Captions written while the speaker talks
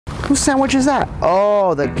Whose sandwich is that?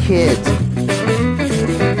 Oh, the kids.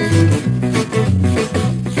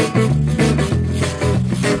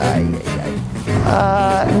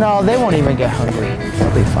 No, they won't even get hungry.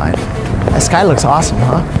 They'll be fine. This guy looks awesome,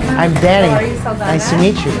 huh? I'm Danny. Nice to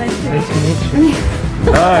meet you. Nice to meet you.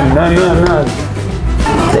 No.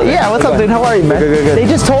 Yeah, what's up, dude? How are you, man? Good. They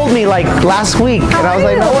just told me like last week, and I was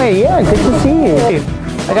like, no way. Yeah, good to see you.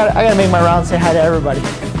 I gotta make my rounds, say hi to everybody.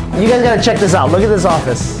 You guys gotta check this out. Look at this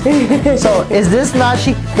office. So, is this not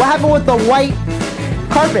chic? What happened with the white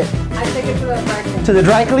carpet? I took it to the dry cleaners. To the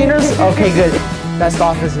dry cleaners? Okay, good. Best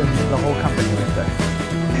office in the whole company right there.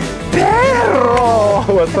 Perro!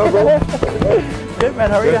 What's up, bro? Good, man.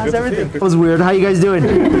 How are you? How's everything? That was weird. How you guys doing?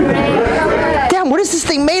 Damn, what is this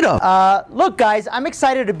thing made of? Look, guys, I'm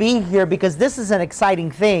excited to be here because this is an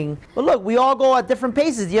exciting thing. But look, we all go at different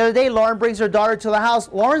paces. The other day, Lauren brings her daughter to the house.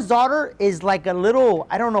 Lauren's daughter is like a little,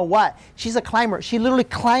 I don't know what. She's a climber. She literally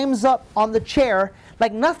climbs up on the chair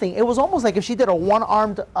like nothing. It was almost like if she did a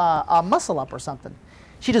one-armed muscle up or something.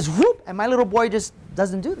 She just whoop, and my little boy just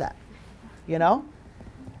doesn't do that, you know?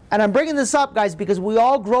 And I'm bringing this up, guys, because we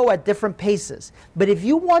all grow at different paces. But if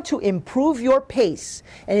you want to improve your pace,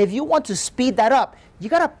 and if you want to speed that up, you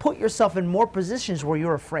got to put yourself in more positions where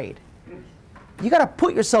you're afraid. You got to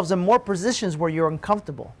put yourselves in more positions where you're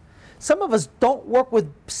uncomfortable. Some of us don't work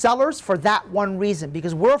with sellers for that one reason,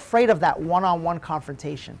 because we're afraid of that one-on-one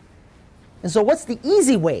confrontation. And so what's the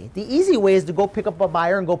easy way? The easy way is to go pick up a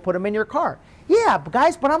buyer and go put them in your car. Yeah, but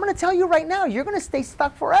guys, but I'm going to tell you right now, you're going to stay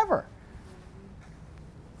stuck forever.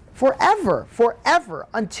 Forever,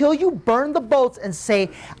 until you burn the boats and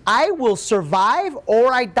say, I will survive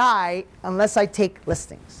or I die unless I take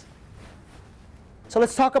listings. So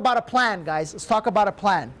let's talk about a plan, guys. Let's talk about a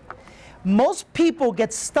plan. Most people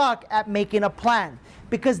get stuck at making a plan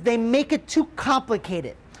because they make it too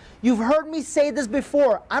complicated. You've heard me say this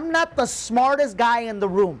before. I'm not the smartest guy in the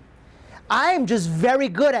room. I am just very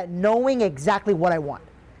good at knowing exactly what I want.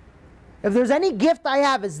 If there's any gift I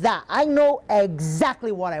have, is that. I know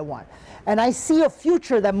exactly what I want. And I see a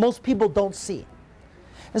future that most people don't see.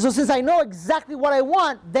 And so since I know exactly what I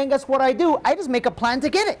want, then guess what I do? I just make a plan to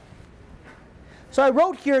get it. So I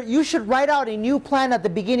wrote here, you should write out a new plan at the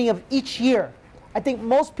beginning of each year. I think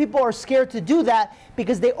most people are scared to do that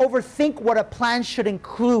because they overthink what a plan should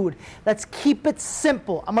include. Let's keep it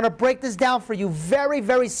simple. I'm going to break this down for you very,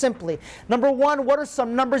 very simply. Number one, what are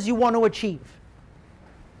some numbers you want to achieve?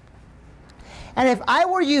 And if I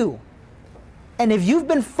were you, and if you've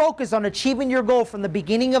been focused on achieving your goal from the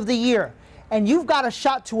beginning of the year, and you've got a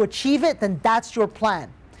shot to achieve it, then that's your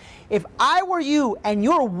plan. If I were you and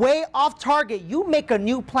you're way off target, you make a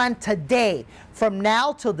new plan today from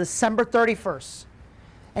now till December 31st.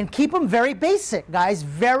 And keep them very basic, guys,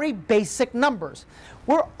 very basic numbers.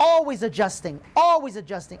 We're always adjusting, always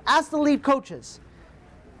adjusting. Ask the lead coaches.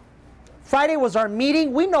 Friday was our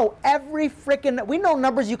meeting. We know we know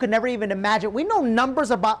numbers you could never even imagine. We know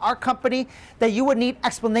numbers about our company that you would need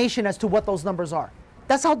explanation as to what those numbers are.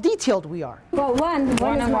 That's how detailed we are. Well, one is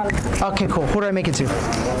one. Okay, cool. Who do I make it to?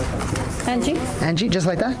 Angie. Angie, just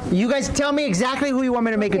like that? You guys tell me exactly who you want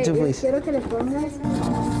me to make it to, please.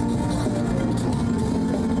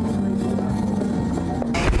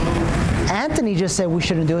 Anthony just said we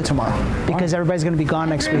shouldn't do it tomorrow because everybody's going to be gone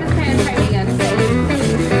next week.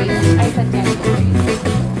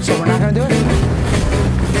 So we're not going to do it?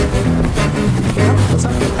 What's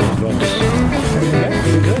up? Good?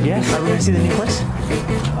 Yes. Are we going to see the new place?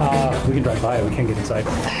 We can drive by. We can't get inside.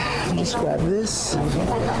 Let's grab this.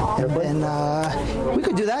 And we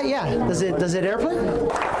could do that, yeah. Does it airplane?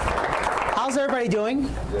 How's everybody doing?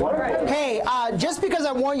 Hey, just because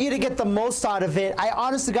I want you to get the most out of it, I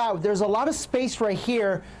honest to God, there's a lot of space right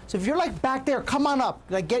here. So if you're like back there, come on up.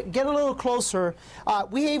 Like get a little closer.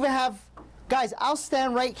 We even have, guys, I'll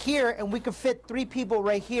stand right here and we could fit 3 people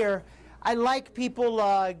right here. I like people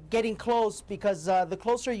getting close because the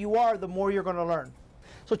closer you are, the more you're going to learn.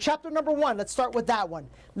 So chapter number 1, let's start with that one.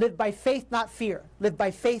 Live by faith, not fear. Live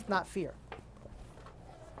by faith, not fear.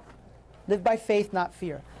 Live by faith, not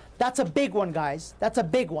fear. That's a big one, guys. That's a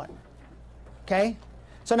big one. Okay?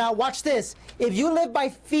 So now watch this. If you live by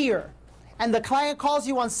fear and the client calls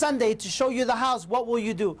you on Sunday to show you the house, what will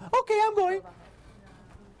you do? Okay, I'm going.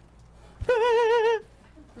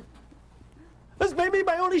 This may be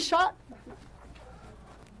my only shot.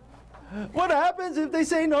 What happens if they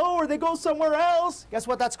say no or they go somewhere else? Guess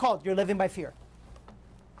what that's called? You're living by fear.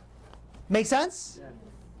 Make sense?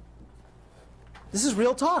 This is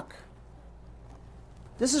real talk.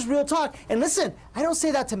 This is real talk. And listen, I don't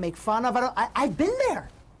say that to make fun of. I've been there.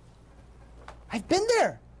 I've been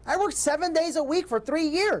there. I worked 7 days a week for 3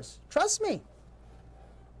 years. Trust me.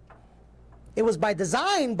 It was by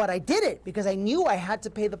design, but I did it because I knew I had to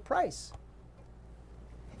pay the price.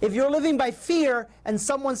 If you're living by fear and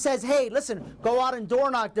someone says, hey, listen, go out and door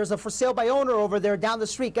knock, there's a for sale by owner over there down the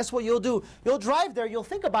street, guess what you'll do? You'll drive there, you'll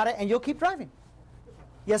think about it, and you'll keep driving.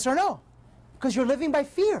 Yes or no? Because you're living by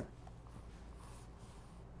fear.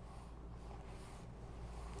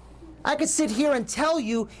 I could sit here and tell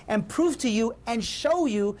you and prove to you and show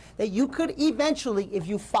you that you could eventually, if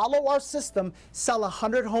you follow our system, sell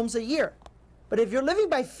 100 homes a year. But if you're living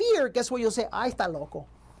by fear, guess what you'll say? Ay, está loco.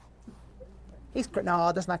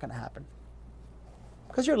 No, that's not going to happen.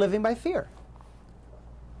 Because you're living by fear.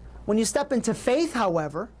 When you step into faith,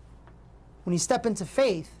 however, when you step into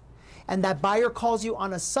faith, and that buyer calls you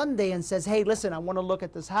on a Sunday and says, hey, listen, I want to look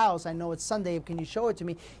at this house. I know it's Sunday. Can you show it to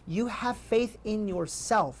me? You have faith in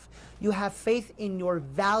yourself. You have faith in your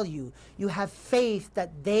value. You have faith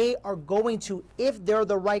that they are going to, if they're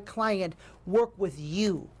the right client, work with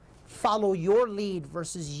you. Follow your lead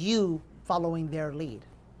versus you following their lead.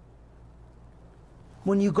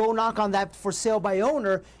 When you go knock on that for sale by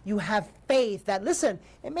owner, you have faith that, listen,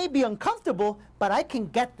 it may be uncomfortable, but I can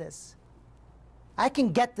get this. I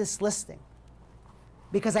can get this listing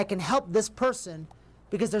because I can help this person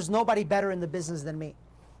because there's nobody better in the business than me.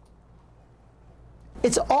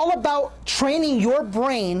 It's all about training your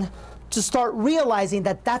brain to start realizing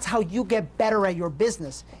that that's how you get better at your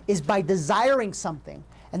business, is by desiring something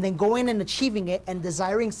and then going and achieving it and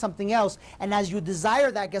desiring something else. And as you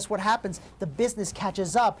desire that, guess what happens? The business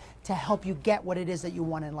catches up to help you get what it is that you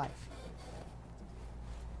want in life.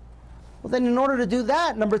 Well, then in order to do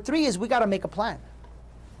that, number 3 is we got to make a plan.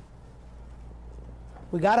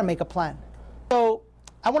 We got to make a plan. So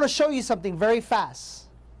I want to show you something very fast.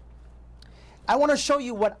 I want to show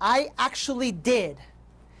you what I actually did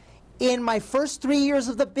in my first 3 years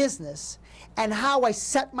of the business and how I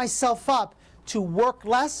set myself up to work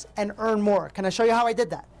less and earn more. Can I show you how I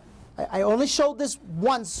did that? I only showed this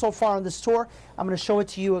once so far on this tour. I'm going to show it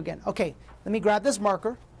to you again. Okay, let me grab this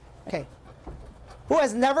marker. Okay. Who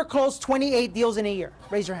has never closed 28 deals in a year?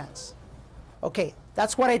 Raise your hands. Okay,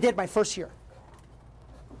 that's what I did my first year.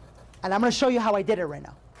 And I'm going to show you how I did it right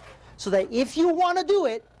now. So that if you want to do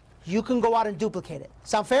it, you can go out and duplicate it.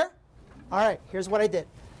 Sound fair? All right, here's what I did.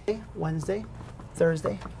 Wednesday,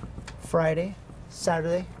 Thursday, Friday,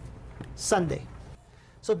 Saturday, Sunday.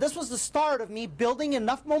 So this was the start of me building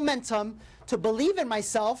enough momentum to believe in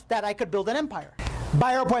myself that I could build an empire.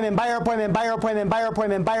 Buyer appointment, buyer appointment, buyer appointment, buyer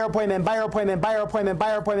appointment, buyer appointment, buyer appointment, buyer appointment,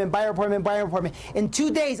 buyer appointment, buyer appointment, buyer appointment. In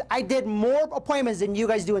 2 days, I did more appointments than you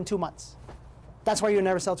guys do in 2 months. That's why you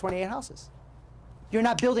never sell 28 houses. You're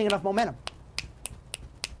not building enough momentum.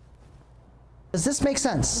 Does this make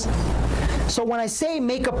sense? So when I say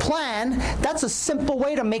make a plan, that's a simple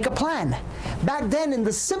way to make a plan. Back then, in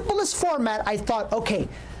the simplest format, I thought, okay,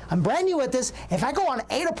 I'm brand new at this. If I go on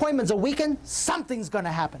 8 appointments a weekend, something's going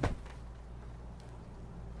to happen.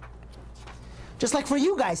 Just like for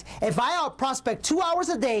you guys, if I out prospect 2 hours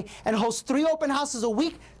a day and host 3 open houses a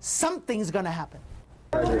week, something's going to happen.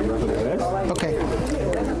 Okay.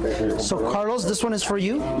 So Carlos, this one is for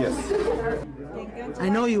you? Yes. I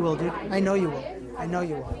know you will, dude. I know you will. I know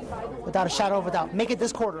you will. Without a shadow of a doubt. Make it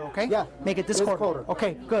this quarter, okay? Yeah. Make it this quarter.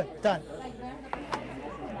 Okay, good. Done.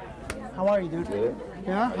 How are you, dude? Good.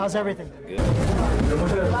 Yeah? How's everything? Good.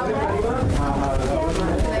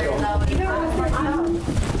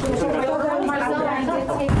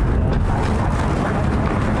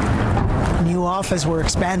 New office, we're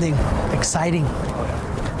expanding. Exciting.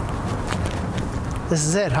 This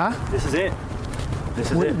is it, huh? This is it.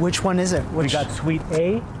 This is it. Which one is it? We got suite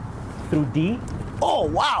A through D. Oh,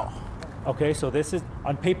 wow. Okay, so this is,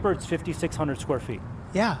 on paper, it's 5,600 square feet.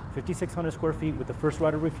 Yeah. 5,600 square feet with the first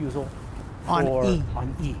right of refusal On E.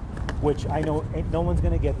 On E, which I know no one's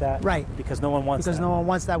going to get that. Right. Because no one wants that. Because no one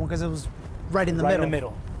wants that one because it was right in the middle. Right in the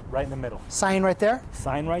middle. Right in the middle. Sign right there?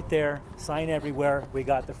 Sign right there. Sign everywhere. We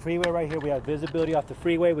got the freeway right here. We have visibility off the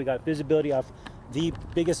freeway. We got visibility off the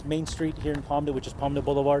biggest main street here in Palmdale, which is Palmdale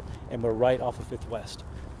Boulevard, and we're right off of 5th West.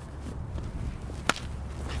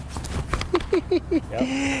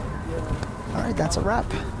 Yep. All right, that's a wrap.